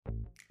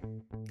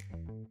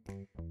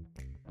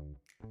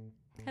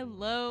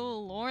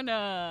Hello,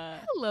 Lorna.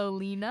 Hello,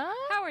 Lina.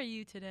 How are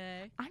you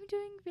today? I'm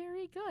doing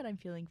very good. I'm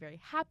feeling very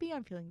happy.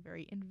 I'm feeling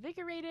very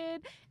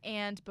invigorated.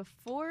 And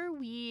before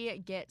we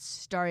get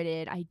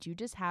started, I do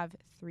just have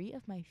 3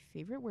 of my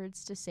favorite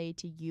words to say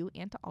to you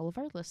and to all of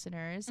our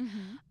listeners.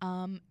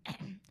 Happy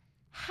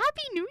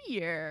New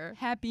Year.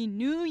 Happy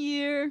New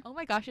Year. Oh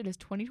my gosh, it is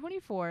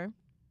 2024.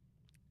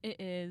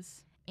 It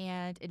is.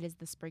 And it is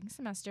the spring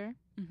semester.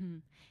 Mm-hmm.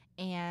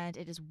 And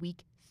it is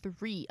week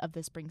 3 of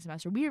the spring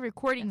semester. We are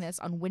recording this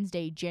on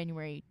Wednesday,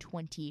 January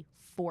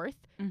 24th,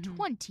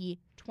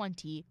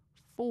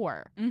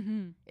 2024.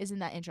 Isn't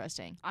that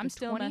interesting? I'm The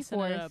still messing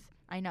it up.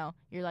 I know.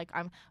 You're like,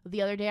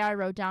 the other day I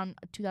wrote down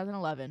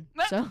 2011.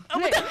 So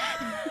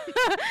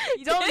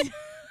You don't.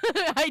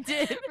 I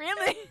did.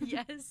 Really?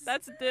 Yes.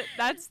 That's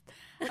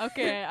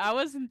okay. I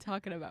wasn't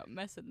talking about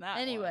messing that.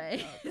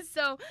 Anyway, one up.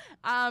 so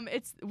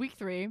it's week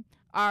 3.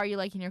 Are you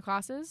liking your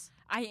classes?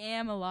 I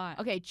am a lot.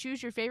 Okay,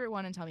 choose your favorite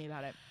one and tell me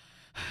about it.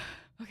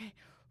 Okay.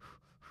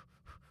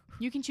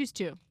 You can choose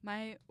 2.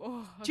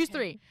 Choose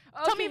 3. Okay.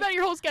 Tell me about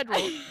your whole schedule.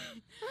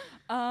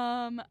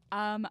 I'm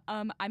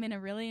in a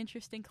really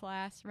interesting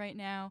class right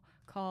now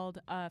called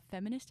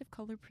Feminist of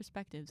Color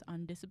Perspectives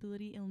on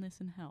Disability, Illness,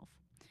 and Health.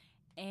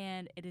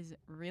 And it is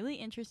really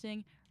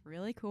interesting,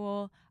 really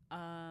cool,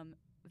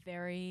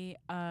 very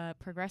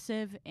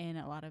progressive in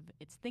a lot of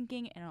its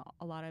thinking and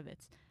a lot of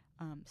its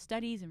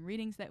studies and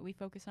readings that we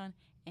focus on.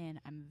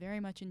 And I'm very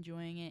much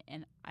enjoying it,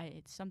 and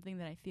it's something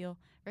that I feel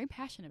very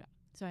passionate about.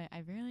 So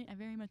I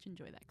very much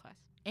enjoy that class.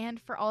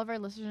 And for all of our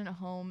listeners at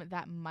home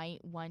that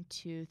might want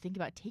to think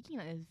about taking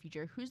that in the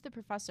future, who's the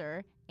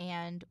professor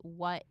and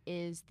what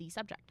is the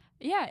subject?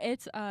 Yeah,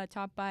 it's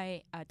taught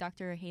by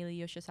Dr. Haley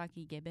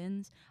Yoshisaki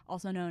Gibbons,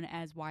 also known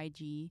as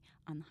YG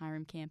on the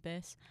Hiram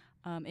campus.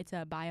 It's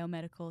a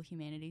biomedical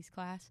humanities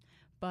class.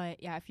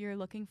 But yeah, if you're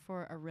looking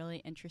for a really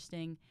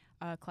interesting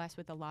class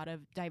with a lot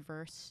of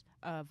diverse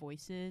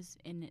voices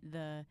in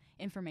the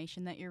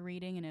information that you're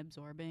reading and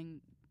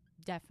absorbing,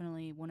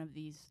 definitely one of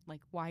these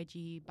like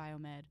YG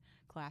biomed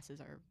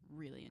classes are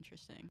really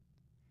interesting.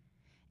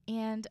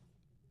 And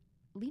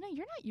Lina,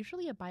 you're not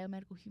usually a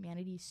biomedical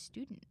humanities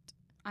student.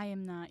 I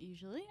am not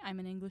usually. I'm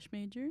an English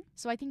major.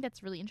 So I think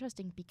that's really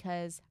interesting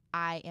because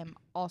I am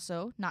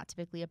also not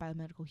typically a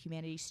biomedical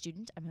humanities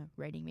student. I'm a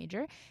writing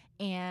major.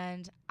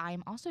 And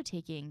I'm also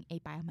taking a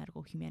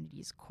biomedical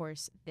humanities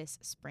course this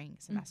spring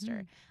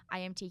semester. I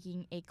am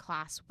taking a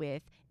class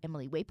with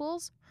Emily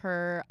Waples,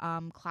 her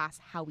class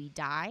How We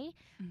Die.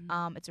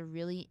 It's a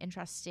really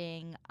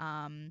interesting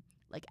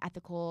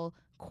ethical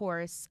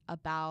course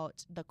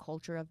about the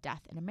culture of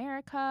death in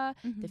America,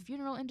 the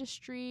funeral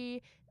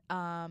industry,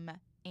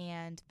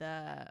 and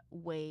the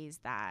ways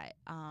that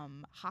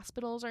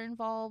hospitals are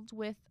involved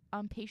with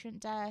patient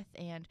death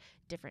and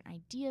different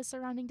ideas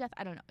surrounding death.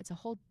 I don't know. It's a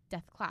whole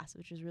death class,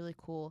 which is really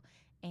cool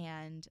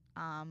and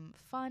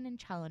fun and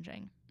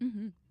challenging.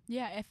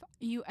 Yeah, if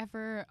you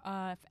ever,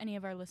 if any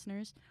of our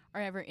listeners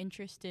are ever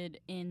interested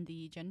in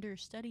the gender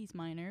studies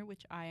minor,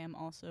 which I am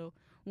also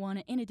one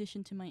in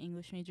addition to my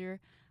English major,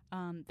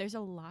 there's a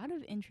lot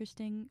of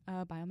interesting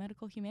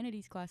biomedical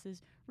humanities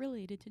classes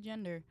related to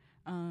gender.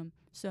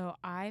 So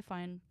I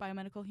find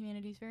biomedical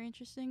humanities very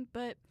interesting,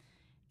 but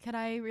could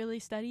I really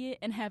study it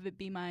and have it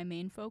be my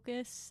main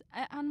focus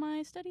on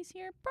my studies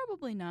here?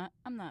 Probably not.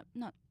 I'm not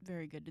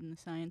very good in the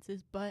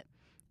sciences, but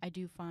I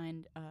do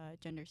find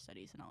gender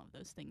studies and all of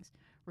those things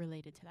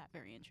related to that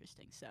very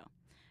interesting. So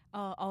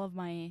all of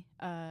my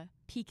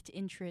piqued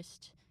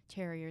interest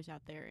terriers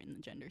out there in the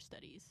gender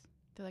studies.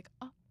 They're like,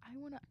 oh, I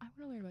wanna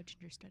learn about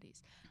gender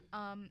studies.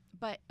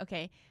 But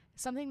okay,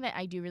 something that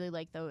I do really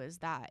like though is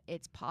that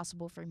it's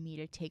possible for me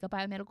to take a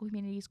biomedical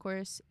humanities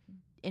course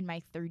in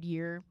my 3rd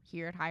year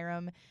here at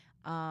Hiram.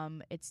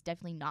 It's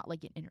definitely not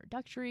like an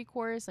introductory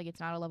course. Like it's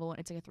not a level 1.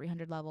 It's like a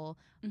 300 level.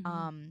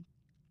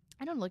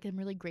 I don't know. Like I'm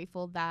really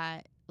grateful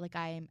that like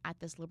I'm at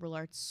this liberal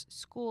arts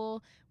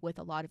school with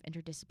a lot of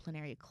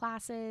interdisciplinary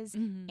classes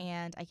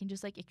and I can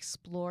just like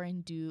explore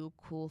and do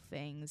cool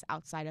things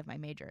outside of my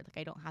major. Like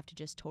I don't have to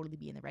just totally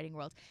be in the writing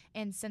world.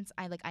 And since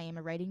I am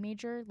a writing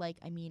major, like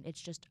I mean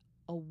it's just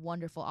a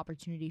wonderful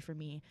opportunity for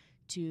me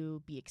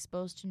to be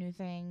exposed to new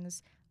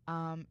things.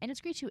 And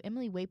it's great too.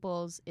 Emily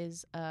Waples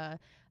is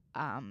Dr.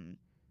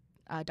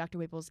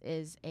 Waples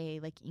is a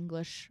like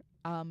English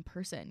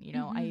person, you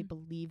know. I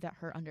believe that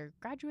her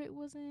undergraduate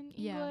was in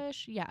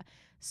English. Yeah.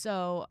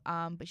 So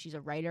but she's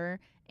a writer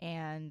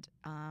and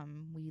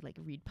we like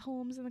read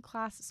poems in the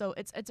class. So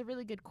it's a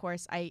really good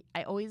course. I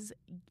always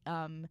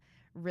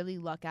really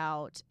luck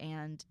out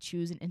and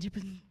choose an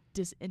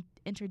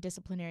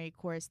interdisciplinary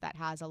course that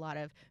has a lot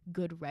of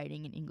good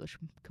writing and English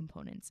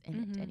components in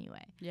it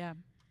anyway. Yeah.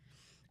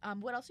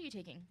 What else are you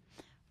taking?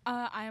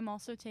 I am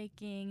also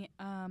taking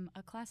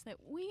a class that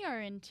we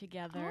are in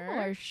together. Oh,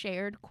 our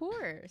shared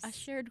course. A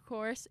shared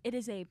course. It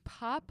is a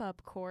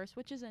pop-up course,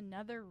 which is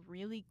another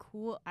really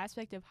cool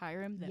aspect of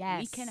Hiram that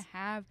we can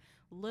have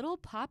little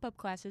pop-up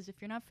classes. If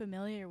you're not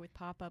familiar with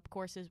pop-up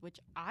courses, which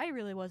I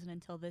really wasn't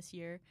until this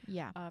year.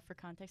 Yeah. For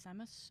context,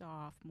 I'm a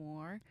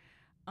sophomore.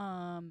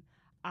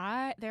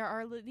 there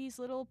are these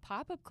little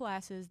pop-up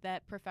classes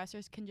that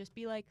professors can just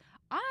be like,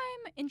 I'm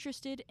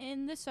interested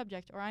in this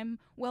subject, or I'm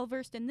well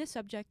versed in this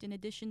subject in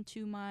addition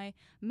to my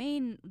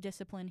main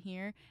discipline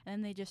here,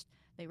 and then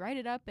they write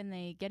it up and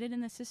they get it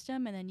in the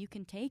system, and then you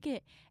can take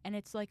it, and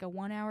it's like a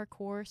 1 hour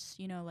course,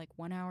 like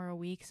 1 hour a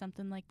week,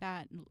 something like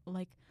that,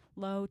 like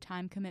low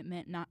time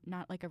commitment,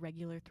 not like a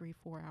regular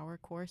 3-4 hour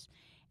course,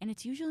 and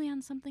it's usually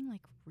on something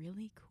like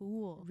really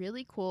cool.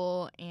 Really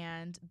cool,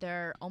 and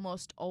they're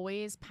almost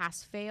always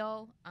pass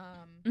fail.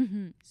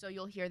 So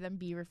you'll hear them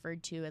be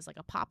referred to as like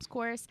a POPs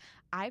course.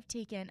 I've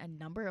taken a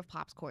number of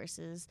POPs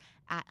courses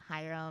at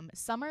Hiram.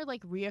 Some are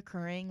like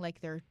reoccurring,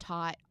 like they're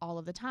taught all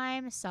of the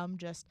time. Some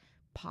just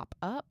pop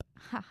up.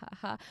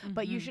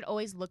 But you should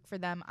always look for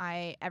them.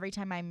 Every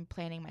time I'm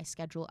planning my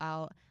schedule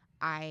out,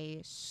 I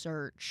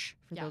search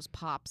for those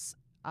POPs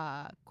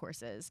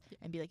courses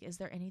and be like, is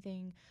there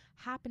anything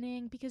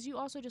happening? Because you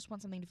also just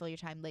want something to fill your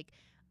time. Like,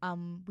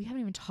 we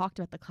haven't even talked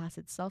about the class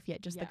itself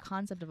yet, just the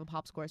concept of a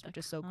POPs course, which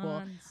is so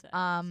cool.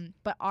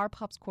 But our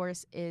POPs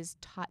course is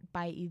taught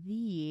by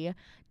the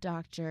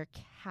Dr.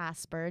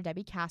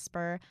 Debbie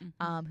Casper,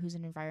 who's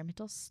an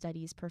environmental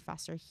studies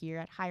professor here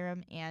at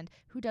Hiram and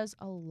who does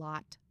a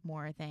lot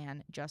more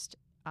than just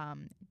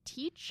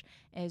teach,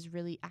 is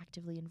really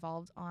actively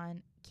involved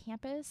on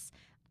campus.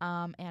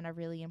 And a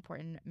really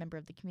important member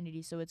of the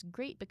community. So it's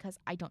great because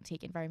I don't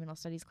take environmental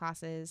studies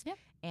classes.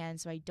 And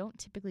so I don't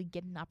typically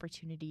get an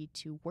opportunity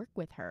to work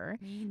with her.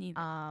 Me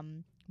neither.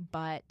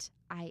 But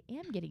I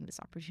am getting this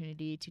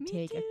opportunity to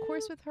take a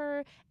course with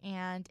her,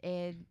 and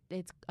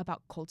it's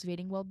about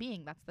cultivating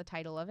well-being. That's the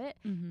title of it.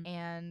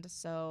 And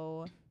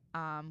so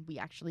we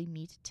actually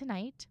meet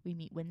tonight. We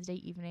meet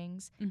Wednesday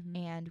evenings,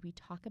 and we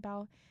talk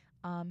about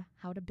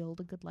how to build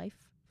a good life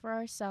for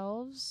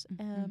ourselves.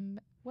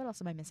 What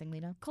else am I missing,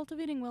 Lena?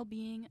 Cultivating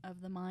well-being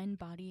of the mind,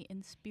 body,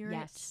 and spirit.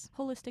 Yes.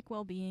 Holistic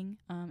well-being.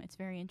 It's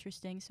very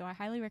interesting. So I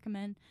highly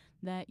recommend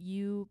that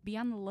you be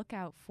on the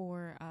lookout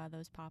for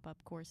those pop-up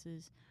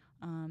courses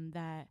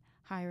that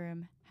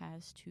Hiram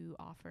has to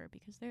offer,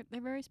 because they're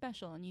very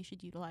special and you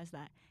should utilize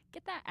that.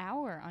 Get that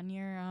hour on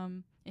your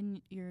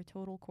in your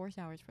total course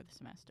hours for the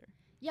semester.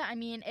 Yeah, I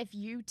mean, if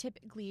you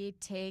typically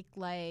take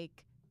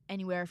like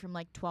anywhere from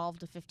like 12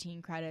 to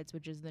 15 credits,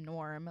 which is the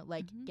norm,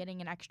 like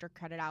getting an extra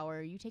credit hour,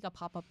 you take a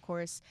pop-up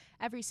course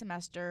every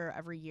semester,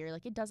 every year,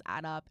 like it does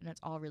add up, and it's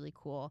all really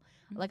cool.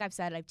 Like I've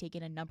said, I've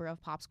taken a number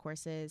of POPs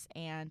courses,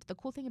 and the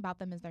cool thing about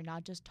them is they're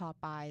not just taught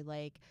by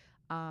like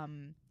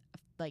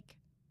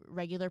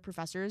regular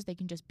professors. They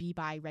can just be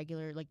by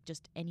regular, like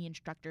just any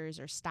instructors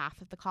or staff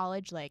at the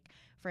college. Like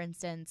for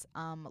instance,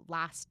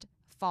 last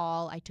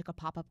fall I took a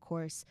pop-up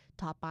course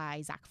taught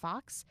by Zach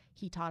Fox.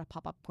 He taught a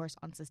pop-up course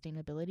on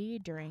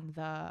sustainability during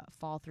the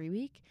fall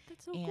 3-week.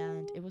 That's so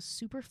and cool. It was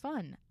super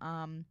fun.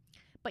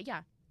 But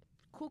yeah,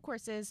 cool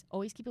courses,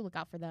 always keep a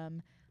lookout for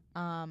them.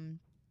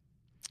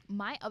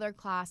 My other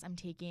class I'm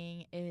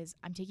taking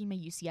my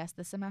UCS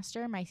this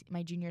semester,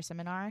 my junior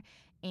seminar,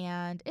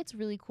 and it's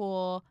really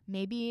cool.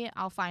 Maybe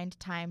I'll find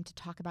time to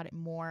talk about it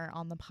more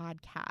on the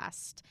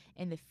podcast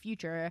in the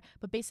future.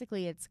 But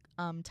basically, it's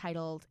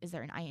titled "Is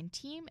There an I in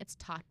Team?" It's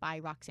taught by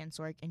Roxanne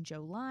Sork and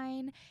Joe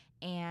Line,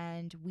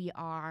 and we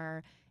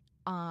are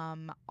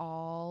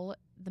all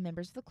the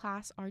members of the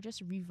class are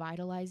just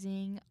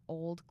revitalizing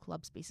old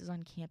club spaces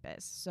on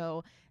campus.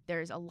 So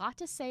there's a lot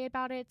to say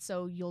about it.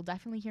 So you'll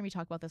definitely hear me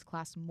talk about this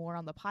class more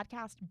on the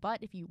podcast.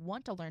 But if you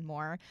want to learn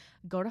more,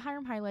 go to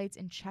Hiram Highlights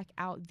and check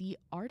out the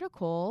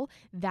article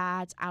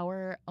that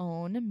our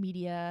own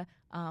media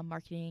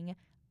marketing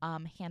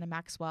Hannah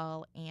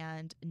Maxwell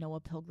and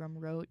Noah Pilgrim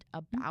wrote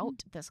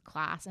about this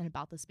class and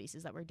about the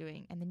spaces that we're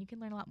doing. And then you can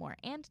learn a lot more.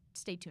 And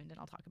stay tuned and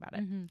I'll talk about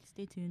it.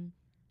 Stay tuned.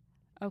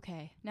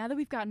 Okay, now that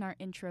we've gotten our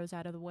intros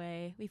out of the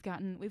way, we've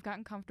gotten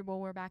comfortable,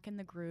 we're back in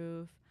the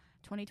groove.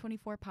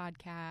 2024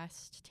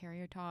 podcast,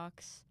 Terrier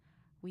Talks.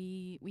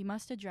 We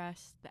must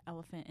address the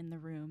elephant in the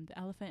room, the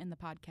elephant in the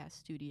podcast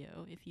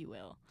studio, if you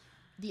will.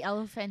 The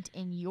elephant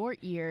in your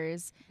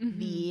ears,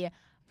 the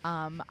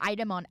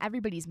item on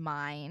everybody's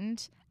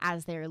mind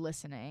as they're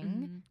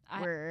listening.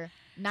 We're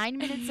 9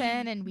 minutes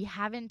in and we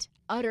haven't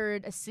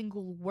uttered a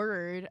single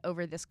word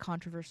over this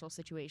controversial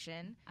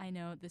situation. I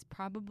know this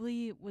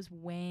probably was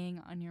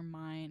weighing on your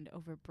mind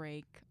over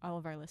break, all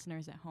of our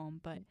listeners at home,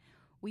 but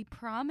we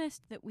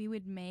promised that we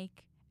would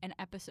make an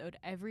episode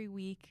every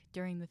week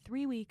during the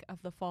 3-week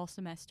of the fall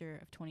semester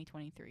of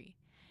 2023.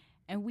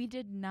 And we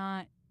did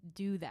not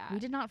do that. We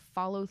did not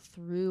follow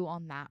through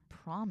on that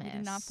promise. We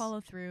did not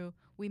follow through.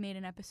 We made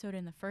an episode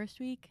in the first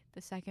week,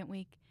 the second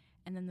week,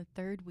 and then the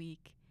third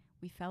week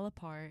we fell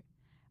apart.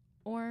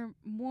 Or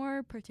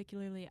more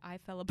particularly, I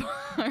fell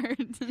apart.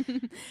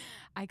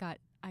 I got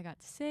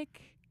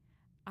sick.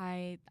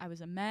 I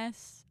was a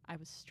mess. I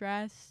was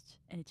stressed,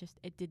 and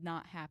it did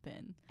not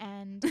happen.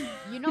 And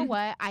you know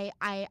what?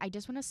 I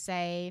just want to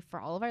say for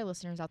all of our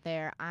listeners out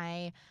there,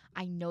 I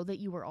know that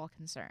you were all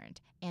concerned,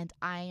 and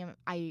I'm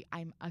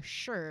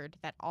assured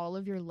that all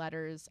of your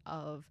letters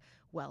of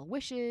well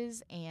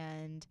wishes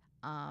and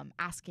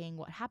asking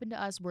what happened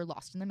to us were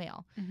lost in the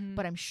mail. Mm-hmm.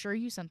 But I'm sure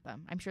you sent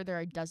them. I'm sure there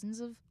are dozens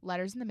of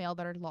letters in the mail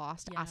that are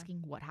lost Yeah.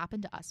 asking what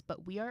happened to us.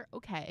 But we are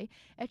okay.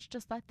 It's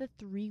just that the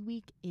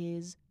 3-week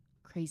is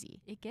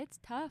crazy. It gets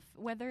tough,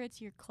 whether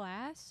it's your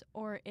class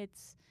or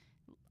it's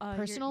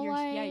Personal your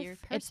life. Yeah, your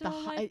It's the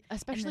personal life.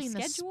 especially in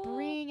the schedule.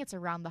 spring. It's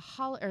around the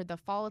fall.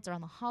 It's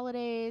around the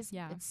holidays.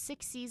 Yeah. It's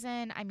sixth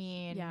season. I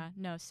mean, Yeah,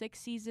 no,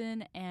 sixth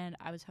season, and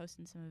I was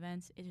hosting some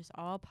events. It just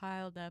all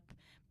piled up.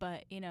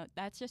 But,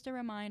 that's just a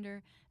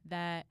reminder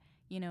that,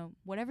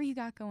 whatever you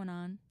got going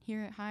on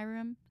here at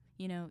Hiram,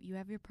 you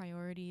have your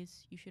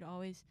priorities. You should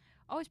always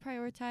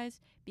prioritize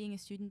being a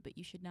student, but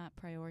you should not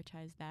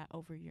prioritize that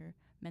over your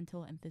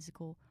mental and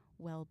physical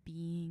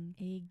well-being.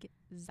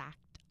 exactly.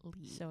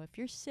 So if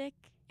you're sick,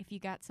 if you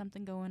got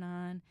something going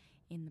on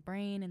in the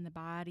brain, in the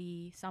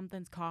body,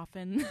 something's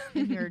coughing.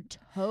 In your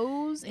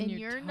toes, in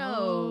your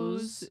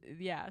nose.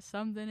 Yeah,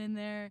 something in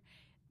there.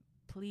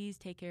 Please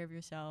take care of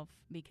yourself,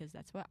 because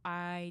that's what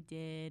I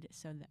did,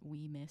 so that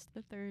we missed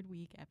the 3rd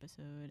week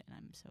episode. And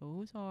I'm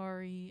so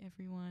sorry,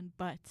 everyone.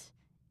 But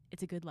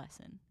it's a good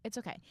lesson. It's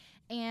okay.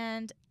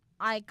 And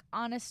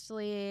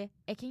honestly,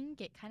 it can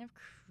get kind of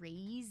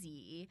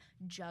crazy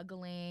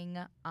juggling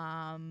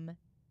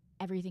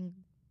everything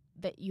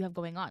that you have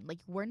going on. Like,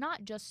 we're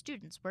not just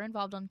students. We're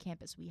involved on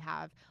campus. We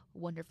have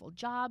wonderful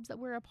jobs that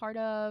we're a part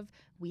of.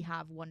 We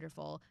have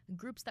wonderful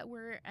groups that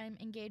we're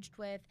engaged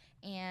with.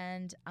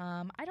 And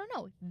I don't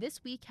know.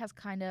 This week has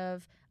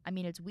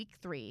it's week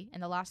 3.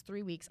 In the last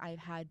 3 weeks, I've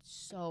had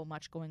so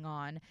much going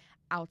on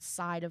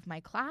outside of my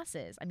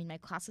classes. I mean, my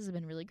classes have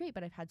been really great,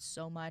 but I've had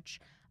so much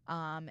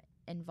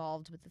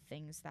involved with the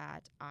things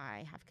that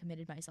I have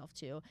committed myself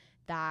to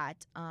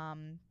that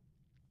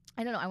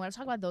I don't know. I want to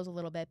talk about those a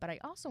little bit, but I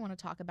also want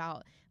to talk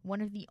about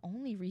one of the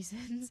only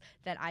reasons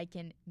that I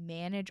can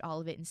manage all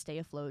of it and stay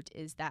afloat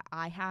is that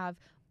I have,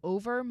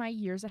 over my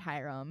years at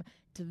Hiram,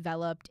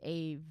 developed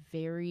a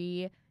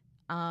very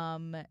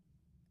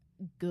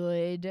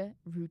good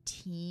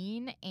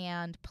routine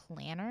and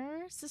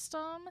planner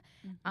system.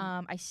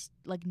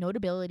 Mm-hmm.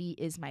 Notability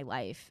is my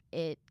life.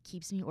 It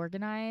keeps me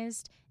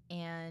organized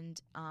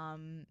and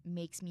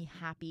makes me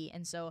happy.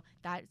 And so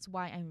that's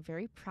why I'm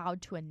very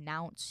proud to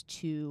announce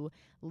to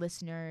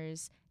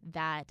listeners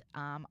that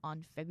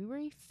on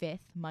February 5th,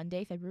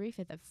 Monday, February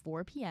 5th at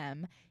 4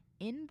 p.m.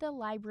 in the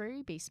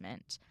library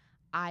basement,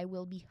 I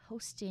will be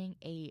hosting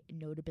a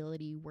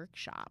notability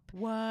workshop.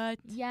 What?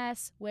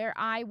 Yes, where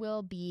I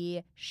will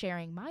be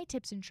sharing my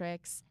tips and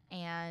tricks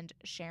and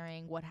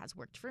sharing what has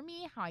worked for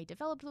me, how I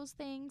developed those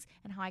things,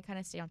 and how I kind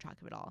of stay on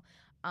track of it all.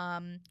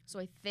 So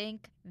I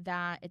think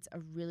that it's a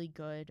really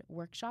good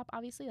workshop.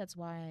 Obviously, that's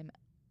why I'm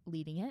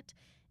leading it.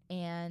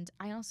 And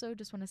I also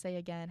just want to say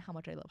again how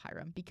much I love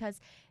Hiram, because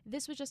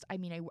this was just, I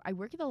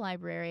work at the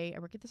library, I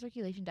work at the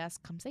circulation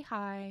desk. Come say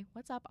hi.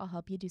 What's up? I'll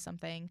help you do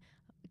something.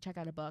 Check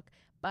out a book.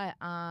 But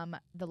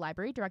the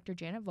library director,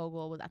 Janet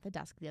Vogel, was at the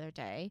desk the other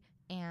day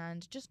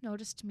and just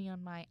noticed me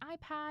on my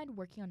iPad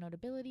working on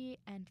Notability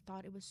and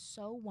thought it was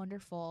so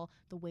wonderful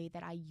the way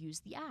that I use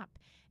the app.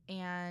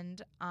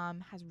 And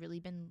has really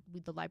been,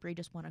 the library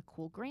just won a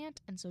cool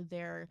grant, and so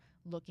they're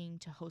looking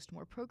to host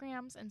more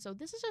programs. And so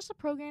this is just a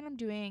program I'm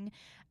doing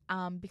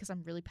because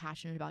I'm really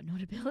passionate about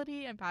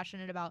Notability. I'm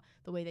passionate about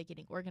the way that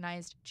getting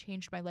organized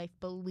changed my life.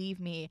 Believe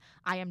me,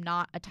 I am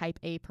not a type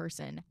A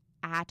person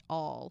at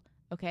all,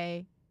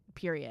 okay?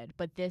 Period.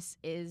 But this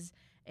is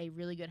a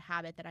really good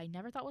habit that I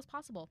never thought was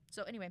possible.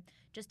 So anyway,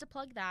 just to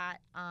plug that,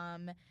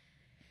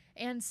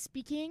 and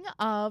speaking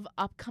of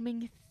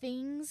upcoming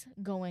things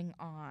going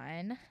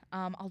on,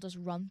 I'll just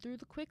run through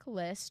the quick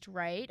list,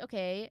 right?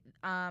 Okay,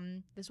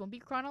 this won't be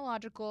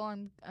chronological,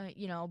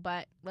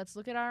 but let's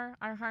look at our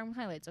Hiram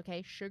highlights,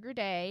 okay? Sugar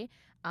Day,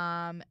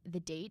 the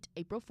date,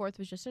 April 4th,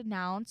 was just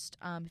announced.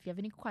 If you have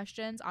any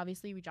questions,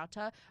 obviously reach out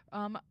to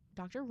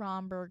Dr.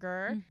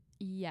 Romberger.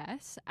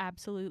 Yes,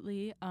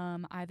 absolutely.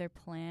 Either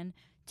plan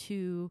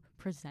to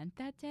present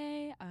that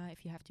day,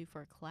 if you have to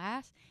for a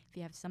class, if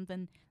you have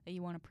something that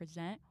you want to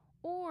present,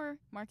 or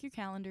mark your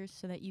calendars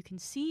so that you can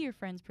see your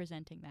friends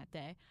presenting that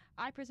day.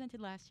 I presented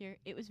last year.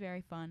 It was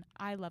very fun.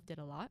 I loved it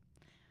a lot.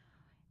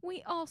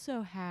 We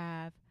also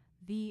have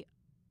the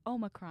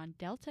Omicron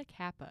Delta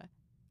Kappa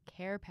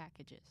care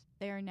packages.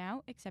 They are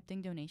now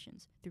accepting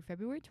donations through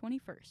February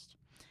 21st.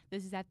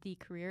 This is at the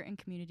Career and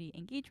Community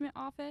Engagement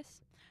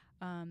Office.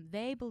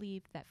 They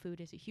believe that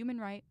food is a human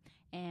right,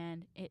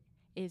 and it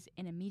is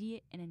an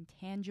immediate and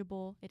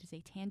intangible, it is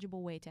a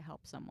tangible way to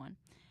help someone.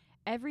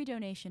 Every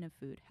donation of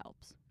food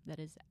helps. That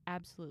is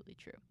absolutely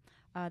true.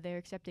 They're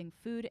accepting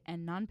food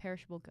and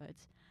non-perishable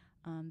goods.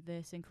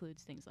 This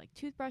includes things like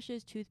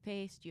toothbrushes,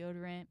 toothpaste,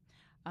 deodorant.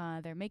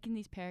 They're making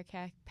these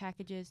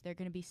packages. They're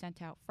going to be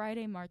sent out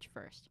Friday, March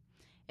 1st.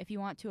 If you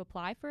want to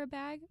apply for a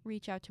bag,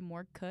 reach out to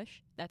Morg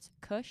Kush. That's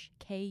Kush,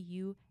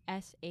 KUSHMC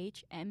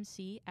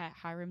at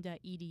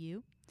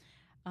hiram.edu.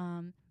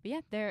 But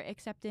yeah, they're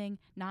accepting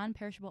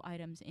non-perishable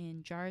items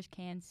in jars,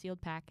 cans,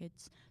 sealed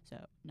packets,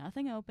 so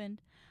nothing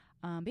opened.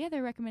 But yeah,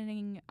 they're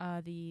recommending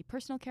the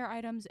personal care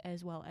items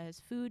as well as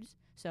foods.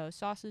 So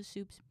sauces,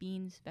 soups,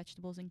 beans,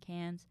 vegetables in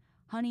cans,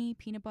 honey,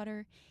 peanut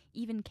butter,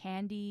 even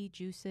candy,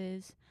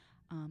 juices,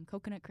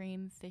 coconut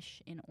cream,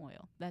 fish in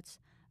oil. That's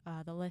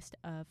the list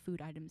of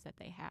food items that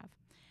they have.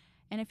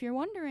 And if you're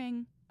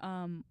wondering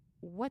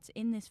what's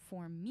in this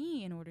for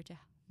me in order to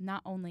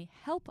not only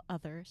help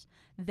others,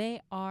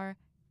 they are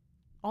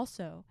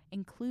also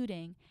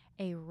including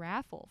a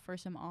raffle for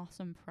some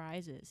awesome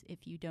prizes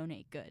if you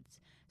donate goods.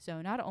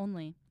 So not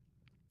only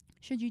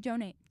should you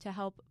donate to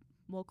help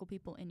local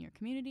people in your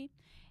community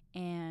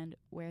and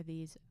where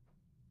these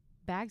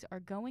bags are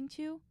going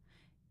to,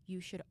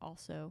 you should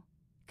also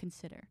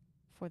consider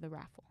for the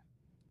raffle.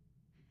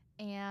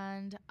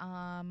 And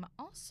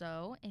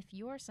also, if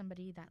you're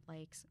somebody that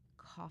likes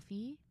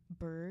coffee,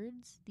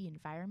 birds, the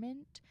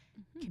environment,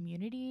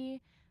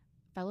 community,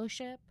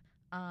 fellowship,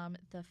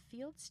 the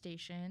field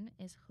station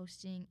is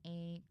hosting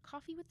a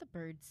Coffee with the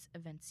Birds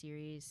event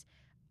series,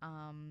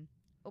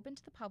 open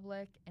to the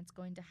public. It's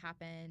going to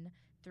happen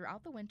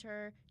throughout the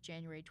winter,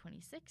 January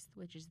 26th,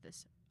 which is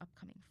this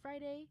upcoming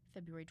Friday,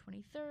 February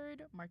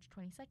 23rd, March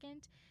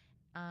 22nd,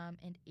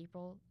 and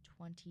April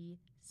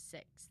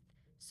 26th.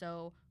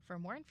 So for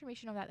more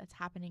information on that, that's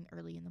happening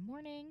early in the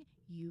morning,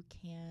 you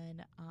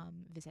can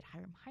visit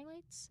Hiram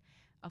Highlights.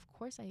 Of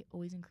course, I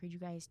always encourage you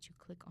guys to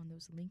click on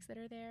those links that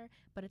are there,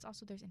 but it's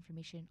also there's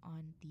information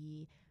on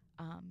the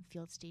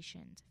Field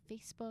Station's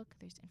Facebook.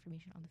 There's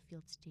information on the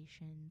Field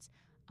Station's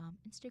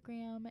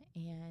Instagram,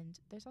 and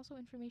there's also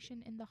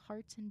information in the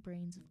hearts and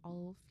brains of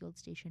all Field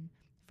Station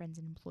friends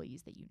and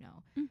employees that you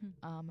know.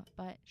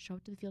 But show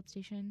up to the Field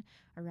Station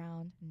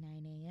around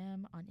 9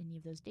 a.m. on any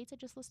of those dates I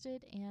just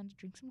listed and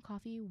drink some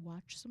coffee,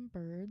 watch some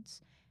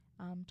birds,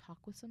 talk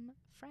with some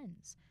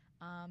friends.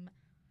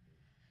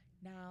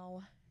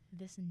 Now,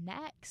 this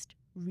next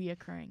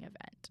reoccurring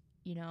event,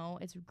 you know,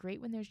 it's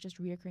great when there's just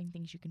reoccurring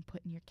things you can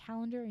put in your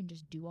calendar and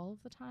just do all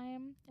of the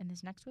time. And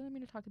this next one I'm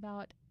going to talk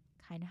about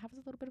kind of has a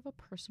little bit of a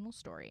personal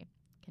story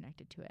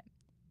connected to it.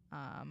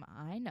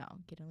 I know,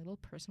 getting a little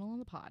personal on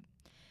the pod.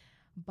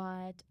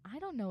 But I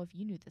don't know if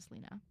you knew this,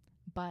 Lena,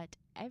 but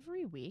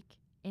every week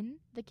in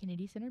the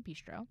Kennedy Center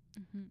Bistro,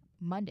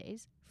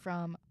 Mondays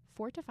from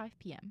 4 to 5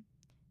 p.m.,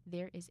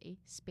 there is a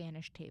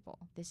Spanish table.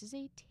 This is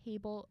a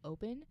table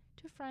open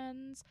to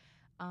friends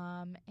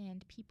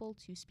and people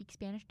to speak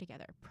Spanish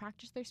together,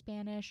 practice their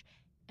Spanish,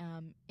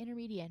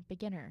 intermediate,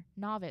 beginner,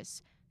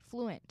 novice,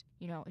 fluent.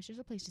 You know, it's just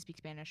a place to speak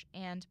Spanish.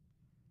 And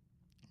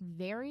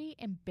very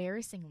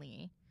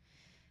embarrassingly,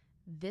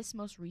 this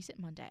most recent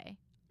Monday,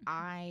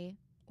 I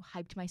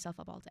hyped myself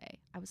up all day.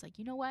 I was like,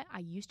 you know what? I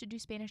used to do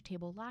Spanish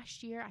table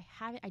last year.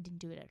 I didn't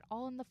do it at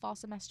all in the fall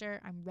semester.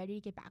 I'm ready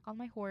to get back on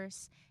my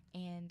horse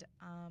and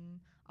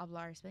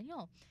hablar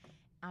español.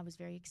 I was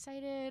very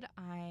excited.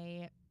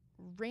 I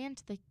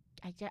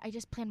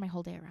just planned my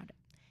whole day around it.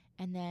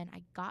 And then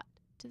I got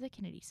to the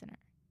Kennedy Center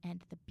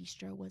and the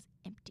bistro was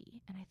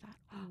empty. And I thought,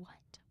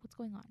 what's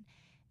going on?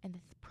 And the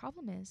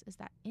problem is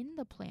that in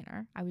the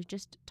planner, I was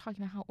just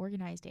talking about how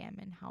organized I am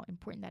and how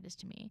important that is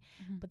to me.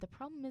 But the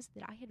problem is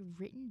that I had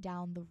written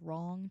down the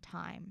wrong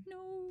time.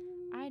 No.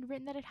 I had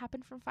written that it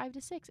happened from 5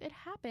 to 6. It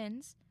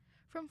happens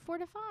from 4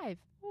 to 5.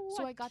 What?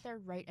 So I got there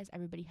right as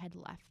everybody had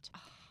left.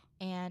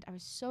 And I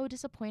was so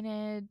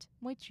disappointed.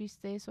 Muy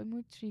triste, soy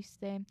muy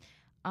triste.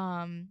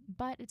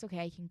 But it's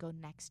okay. I can go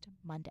next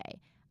Monday.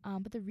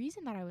 But the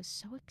reason that I was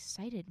so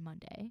excited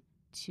Monday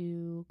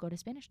to go to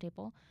Spanish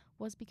table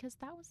was because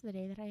that was the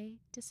day that I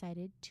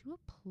decided to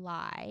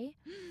apply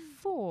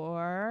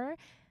for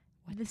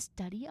the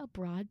study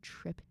abroad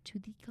trip to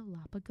the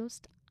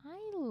Galapagos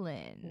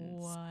Islands.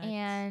 What?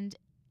 And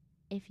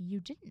if you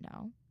didn't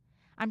know,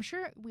 I'm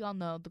sure we all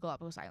know the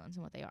Galapagos Islands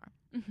and what they are.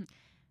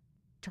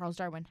 Charles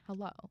Darwin,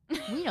 hello.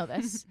 We know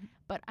this,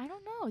 but I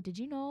don't know. Did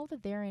you know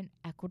that they're in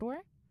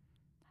Ecuador?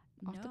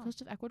 Off the coast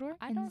of Ecuador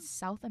in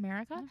South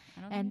America,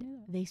 and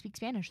they speak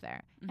Spanish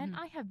there. And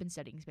I have been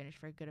studying Spanish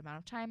for a good amount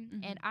of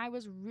time, and I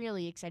was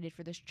really excited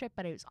for this trip,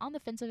 but I was on the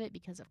fence of it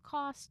because of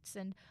costs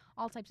and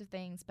all types of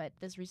things. But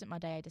this recent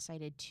Monday, I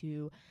decided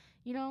to,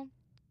 you know,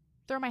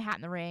 throw my hat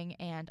in the ring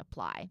and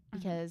apply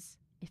because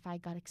if I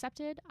got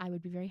accepted, I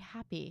would be very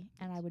happy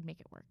and I would make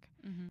it work.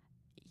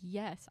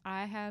 Yes,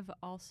 I have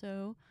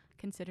also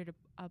considered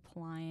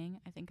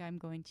applying. I think I'm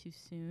going to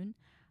soon.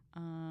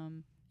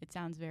 It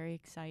sounds very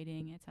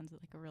exciting. It sounds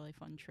like a really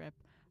fun trip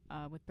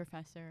with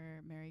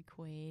Professor Mary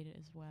Quaid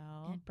as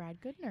well. And Brad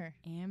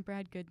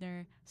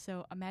Goodner.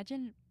 So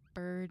imagine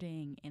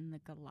birding in the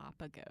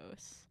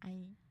Galapagos.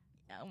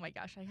 Oh my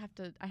gosh, I have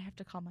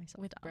to calm myself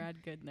with down.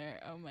 Brad Goodner.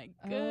 Oh my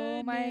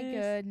goodness. Oh my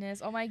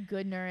goodness. Oh my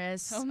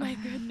goodness. Oh my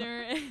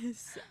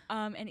goodness.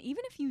 And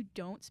even if you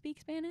don't speak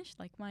Spanish,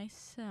 like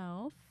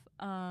myself,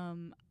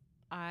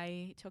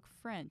 I took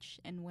French.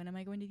 And when am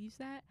I going to use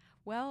that?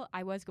 Well,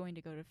 I was going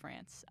to go to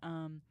France.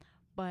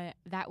 But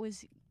that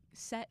was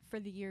set for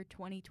the year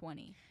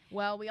 2020.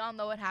 Well, we all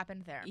know what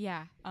happened there.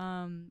 Yeah.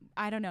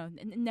 I don't know.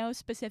 No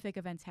specific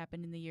events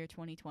happened in the year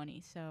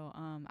 2020. So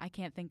I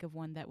can't think of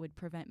one that would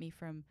prevent me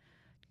from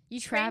You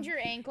sprained your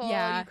ankle.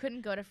 Yeah. You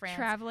couldn't go to France.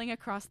 Traveling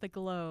across the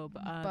globe.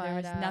 There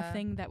was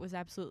nothing that was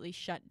absolutely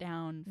shut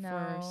down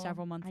for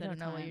several months at a time. I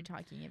don't know what you're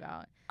talking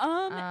about.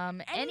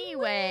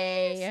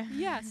 Anyway.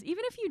 Yes,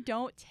 even if you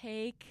don't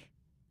take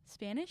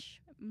Spanish,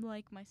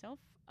 like myself,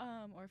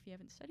 or if you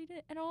haven't studied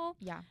it at all.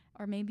 Yeah.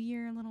 Or maybe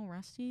you're a little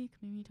rusty.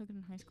 Maybe you took it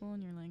in high school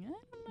and you're like, I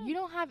don't know. You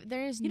don't have,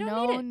 there's you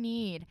no don't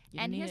need.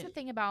 And here's the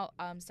thing about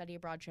study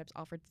abroad trips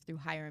offered through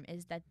Hiram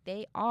is that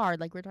they are,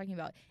 like we're talking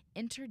about,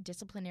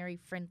 interdisciplinary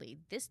friendly.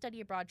 This study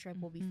abroad trip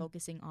will be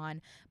focusing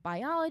on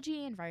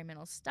biology,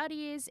 environmental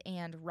studies,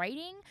 and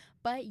writing,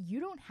 but you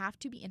don't have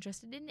to be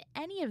interested in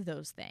any of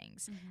those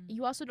things.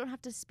 You also don't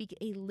have to speak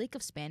a lick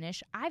of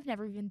Spanish. I've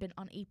never even been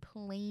on a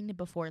plane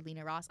before,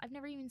 Lena Ross. I've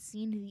never even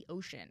seen the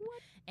ocean.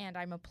 What? And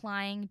I'm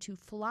applying to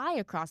fly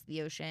across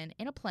the ocean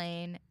in a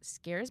plane.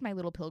 Scares my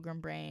little pilgrim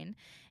brain.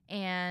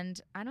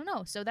 And I don't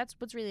know. So that's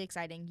what's really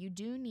exciting. You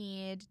do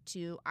need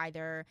to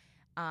either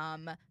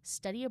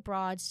study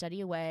abroad,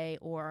 study away,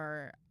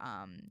 or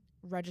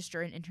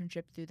register an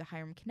internship through the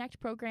Hiram Connect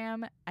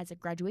program as a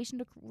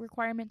graduation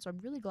requirement. So I'm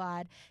really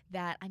glad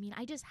that,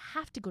 I just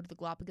have to go to the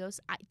Galapagos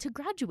to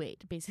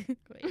graduate,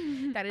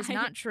 basically. That is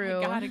not true.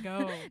 I gotta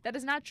go. That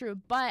is not true.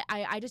 But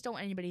I just don't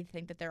want anybody to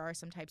think that there are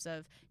some types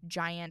of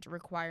giant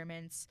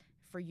requirements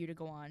for you to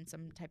go on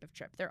some type of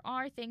trip. There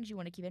are things you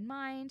want to keep in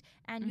mind,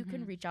 and you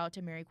can reach out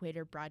to Mary Quaid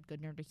or Brad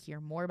Goodner to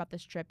hear more about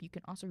this trip. You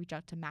can also reach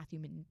out to Matthew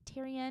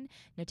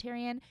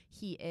Notarian.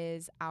 He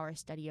is our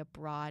study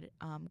abroad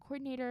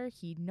coordinator.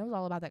 He knows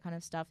all about that kind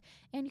of stuff.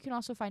 And you can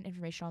also find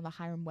information on the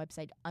Hiram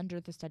website under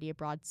the study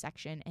abroad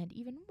section, and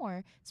even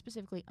more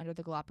specifically under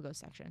the Galapagos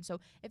section. So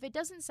if it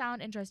doesn't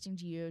sound interesting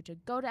to you to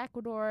go to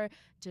Ecuador,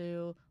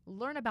 to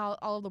learn about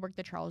all of the work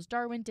that Charles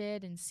Darwin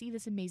did and see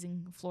this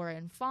amazing flora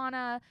and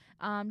fauna,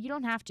 you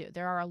don't have to.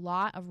 There are a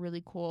lot of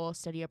really cool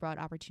study abroad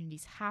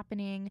opportunities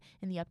happening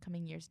in the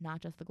upcoming years, not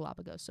just the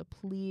Galapagos. So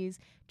please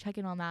check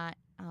in on that.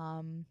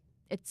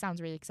 It sounds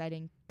really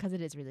exciting because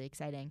it is really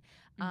exciting.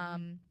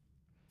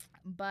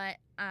 But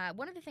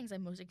one of the things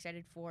I'm most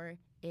excited for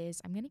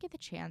is I'm going to get the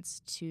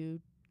chance to,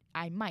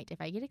 I might,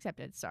 if I get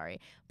accepted, sorry.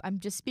 I'm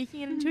just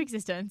speaking it into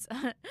existence,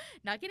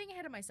 not getting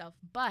ahead of myself,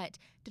 but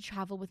to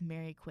travel with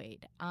Mary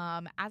Quaid.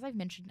 As I've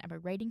mentioned, I'm a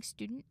writing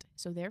student,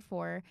 so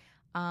therefore,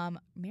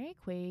 Mary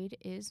Quaid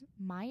is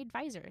my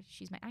advisor.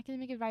 She's my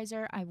academic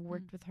advisor. I've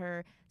worked with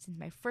her since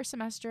my first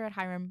semester at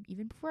Hiram.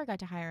 Even before I got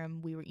to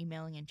Hiram, we were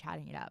emailing and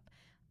chatting it up.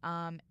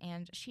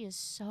 And she is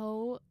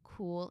so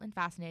cool and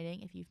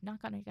fascinating. If you've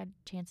not gotten a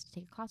chance to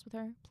take a class with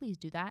her, please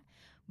do that.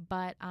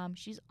 But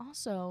she's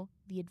also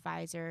the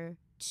advisor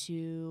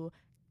to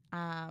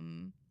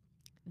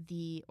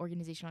the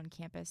organization on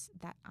campus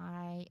that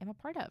I am a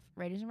part of,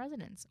 Writers in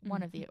Residence,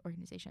 one of the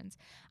organizations.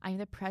 I'm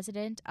the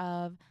president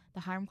of the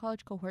Hiram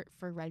College cohort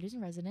for Writers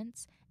in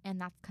Residence, and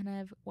that's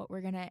kind of what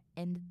we're going to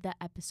end the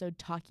episode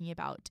talking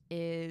about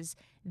is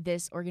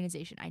this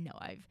organization. I know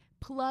I've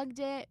plugged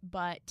it,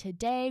 but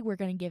today we're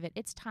going to give it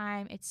its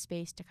time, its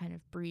space to kind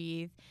of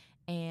breathe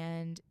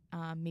and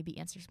maybe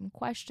answer some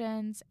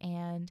questions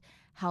and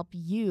help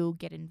you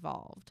get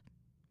involved.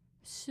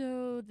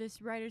 So this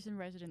Writers in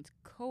Residence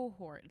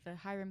cohort, the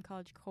Hiram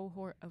College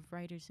cohort of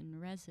Writers in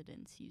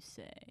Residence, you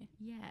say?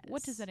 Yes.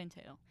 What does that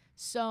entail?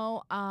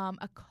 So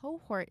a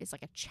cohort is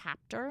like a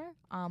chapter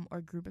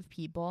or group of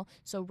people.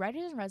 So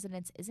Writers in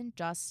Residence isn't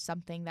just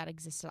something that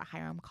exists at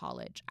Hiram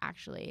College,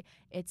 actually.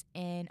 It's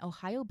an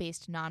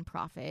Ohio-based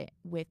nonprofit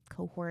with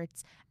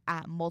cohorts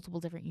at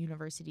multiple different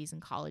universities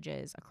and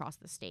colleges across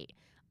the state.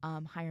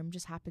 Hiram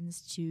just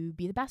happens to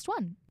be the best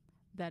one.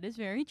 That is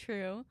very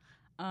true.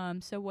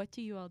 So what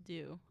do you all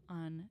do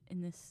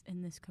in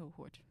this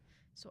cohort?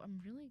 So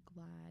I'm really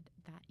glad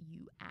that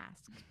you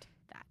asked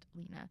that,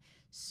 Lena.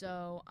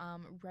 So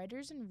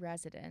Writers in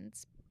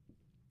Residence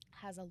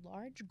has a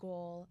large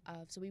goal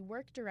of, so we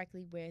work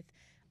directly with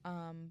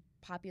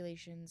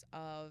populations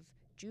of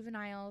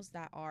juveniles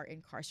that are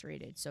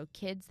incarcerated, so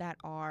kids that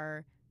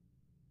are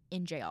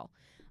in jail.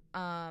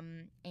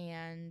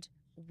 And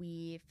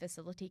we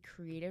facilitate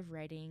creative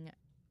writing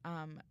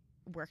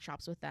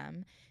workshops with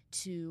them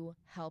to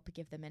help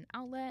give them an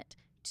outlet,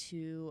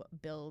 to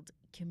build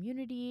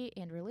community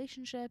and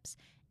relationships,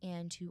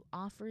 and to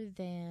offer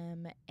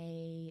them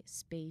a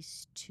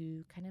space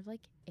to kind of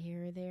like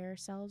air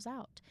themselves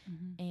out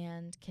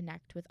and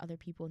connect with other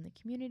people in the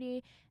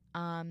community.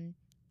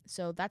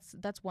 So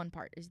that's one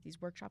part, is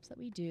these workshops that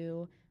we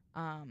do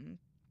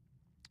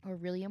are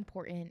really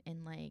important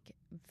in like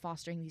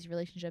fostering these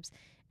relationships.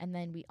 And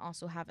then we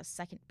also have a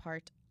second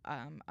part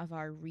of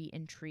our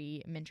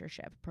re-entry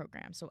mentorship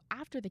program. So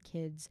after the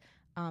kids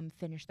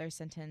finish their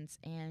sentence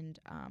and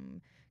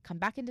come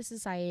back into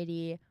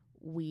society,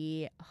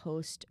 we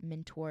host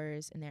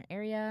mentors in their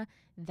area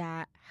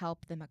that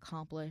help them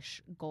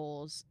accomplish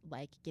goals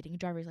like getting a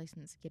driver's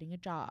license, getting a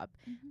job,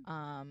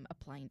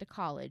 applying to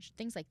college,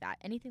 things like that.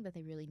 Anything that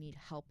they really need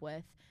help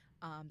with,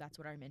 that's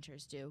what our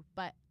mentors do.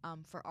 But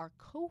for our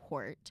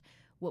cohort,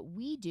 what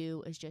we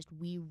do is just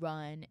we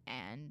run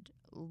and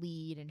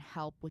lead and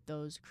help with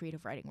those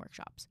creative writing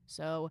workshops.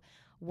 So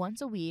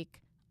once a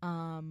week,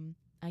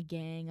 a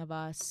gang of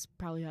us,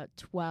 probably about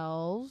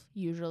 12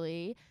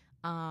 usually,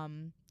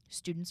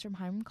 students from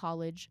Hiram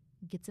College,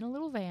 gets in a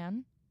little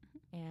van,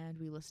 and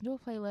we listen to a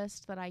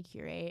playlist that I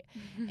curate,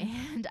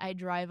 and I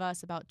drive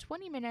us about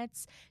 20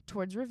 minutes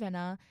towards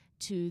Ravenna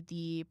to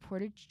the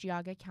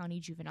Portage-Geauga County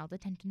Juvenile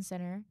Detention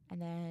Center,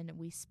 and then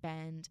we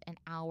spend an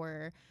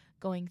hour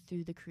going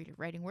through the creative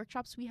writing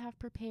workshops we have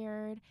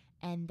prepared,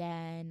 and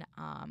then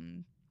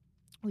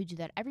we do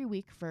that every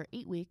week for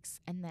 8 weeks,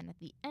 and then at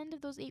the end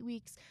of those 8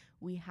 weeks,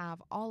 we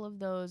have all of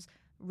those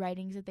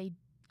writings that they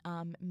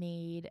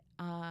made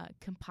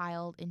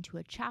compiled into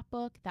a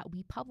chapbook that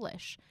we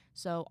publish.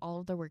 So all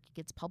of their work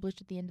gets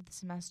published at the end of the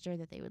semester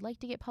that they would like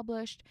to get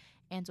published,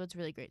 and so it's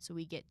really great. So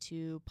we get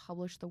to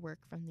publish the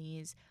work from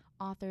these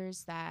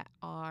authors that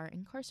are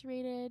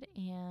incarcerated,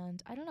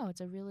 and I don't know,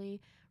 it's a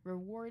really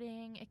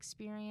rewarding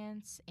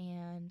experience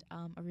and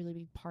a really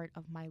big part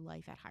of my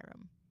life at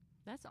Hiram.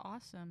 That's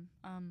awesome.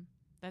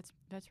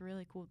 That's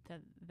really cool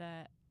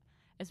that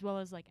as well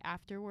as like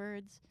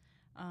afterwards,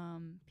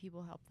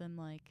 people help them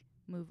like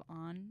move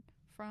on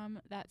from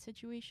that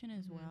situation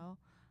as well,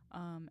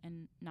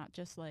 and not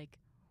just like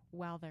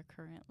while they're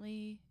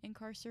currently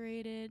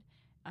incarcerated,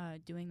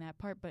 doing that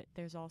part, but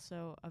there's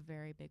also a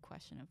very big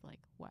question of like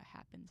what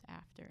happens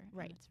after.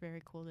 Right. And it's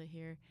very cool to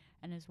hear,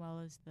 and as well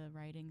as the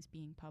writings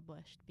being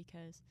published,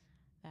 because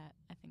that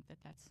I think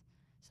that's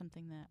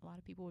something that a lot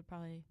of people would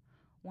probably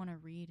want to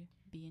read,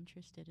 be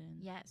interested in.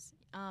 Yes.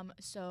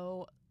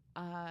 So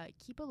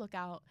keep a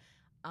lookout.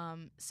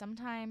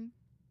 Sometime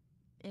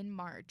in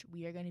March,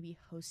 we are going to be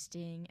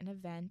hosting an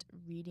event,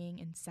 reading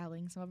and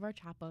selling some of our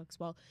chapbooks.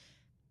 Well,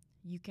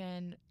 you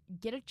can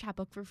get a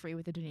chapbook for free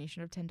with a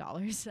donation of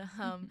 $10.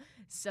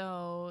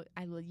 So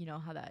you know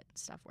how that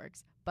stuff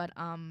works. But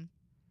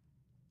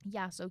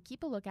yeah, so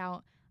keep a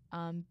lookout.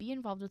 Be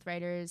involved with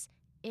writers.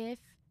 If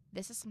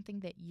this is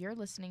something that you're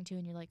listening to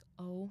and you're like,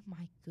 oh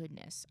my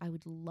goodness, I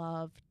would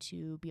love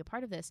to be a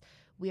part of this,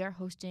 we are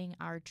hosting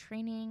our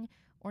training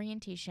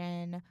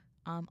orientation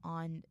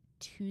on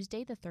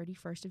Tuesday, the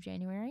 31st of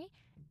January,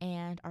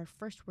 and our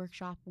first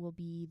workshop will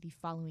be the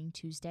following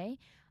Tuesday,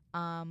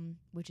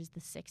 which is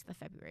the 6th of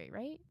February,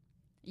 right?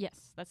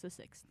 Yes, that's the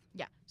 6th.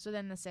 Yeah, so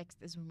then the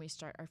 6th is when we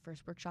start our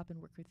first workshop and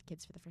work with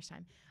kids for the first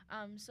time.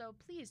 So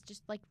please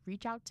just like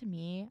reach out to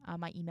me.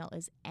 My email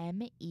is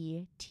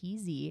metzger,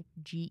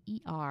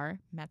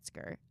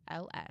 Metzger,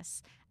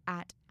 LS,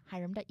 at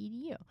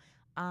hiram.edu.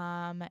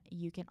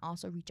 You can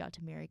also reach out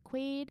to Mary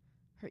Quaid.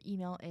 Her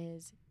email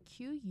is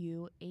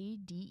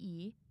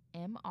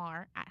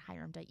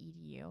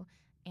quademr@hiram.edu.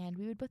 And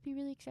we would both be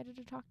really excited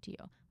to talk to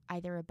you,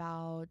 either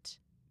about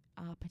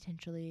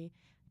potentially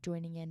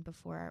joining in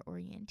before our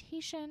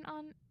orientation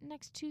on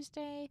next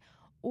Tuesday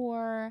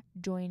or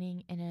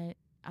joining in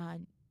a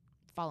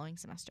following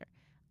semester.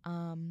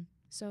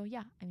 So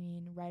yeah, I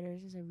mean,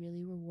 writers is a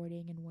really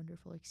rewarding and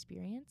wonderful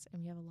experience,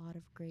 and we have a lot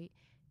of great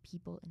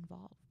people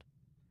involved.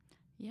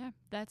 Yeah,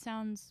 that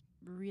sounds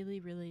really,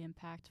 really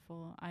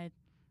impactful. I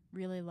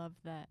really love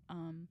that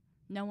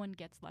no one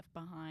gets left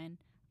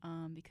behind,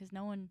 because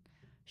no one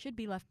should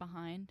be left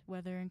behind,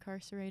 whether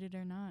incarcerated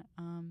or not,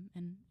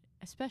 and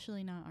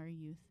especially not our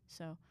youth.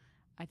 So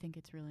I think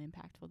it's really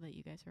impactful that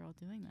you guys are all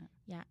doing that.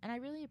 Yeah, and I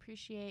really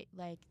appreciate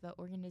like the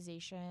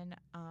organization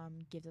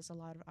gives us a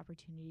lot of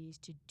opportunities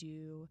to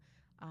do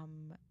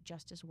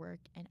justice work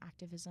and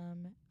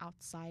activism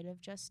outside of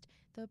just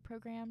the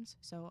programs.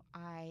 So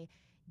I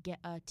get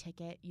a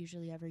ticket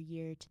usually every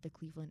year to the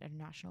Cleveland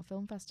International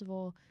Film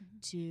Festival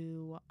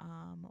to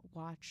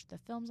watch the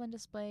films on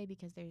display,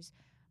 because there's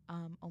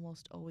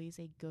almost always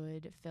a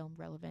good film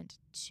relevant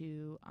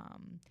to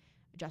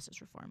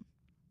justice reform.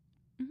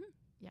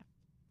 Yeah.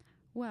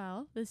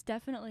 Well, this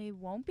definitely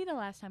won't be the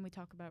last time we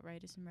talk about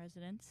Writers in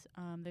Residence.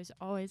 There's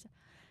always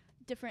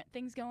different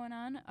things going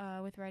on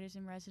with Writers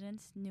in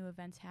Residence, new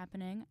events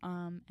happening,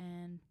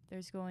 and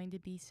there's going to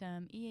be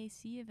some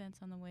EAC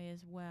events on the way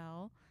as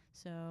well.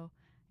 So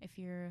if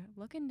you're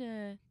looking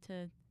to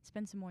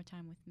spend some more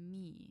time with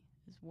me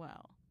as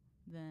well,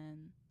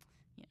 then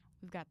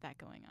we've got that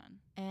going on.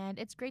 And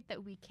it's great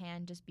that we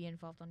can just be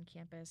involved on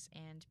campus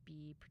and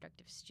be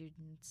productive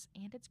students.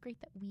 And it's great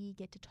that we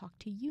get to talk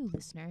to you,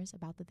 listeners,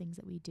 about the things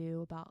that we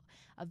do, about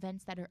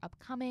events that are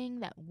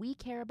upcoming that we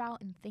care about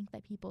and think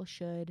that people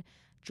should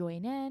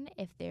join in.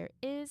 If there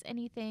is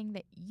anything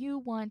that you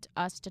want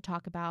us to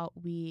talk about,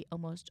 we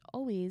almost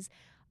always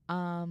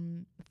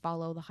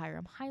follow the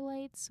Hiram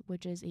Highlights,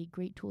 which is a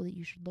great tool that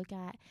you should look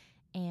at.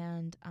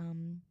 And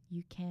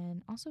you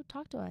can also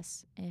talk to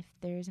us if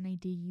there's an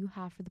idea you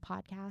have for the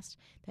podcast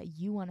that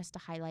you want us to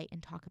highlight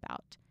and talk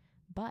about.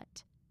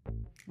 But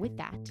with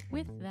that,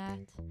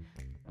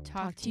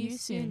 talk to you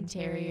soon,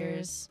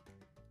 Terriers.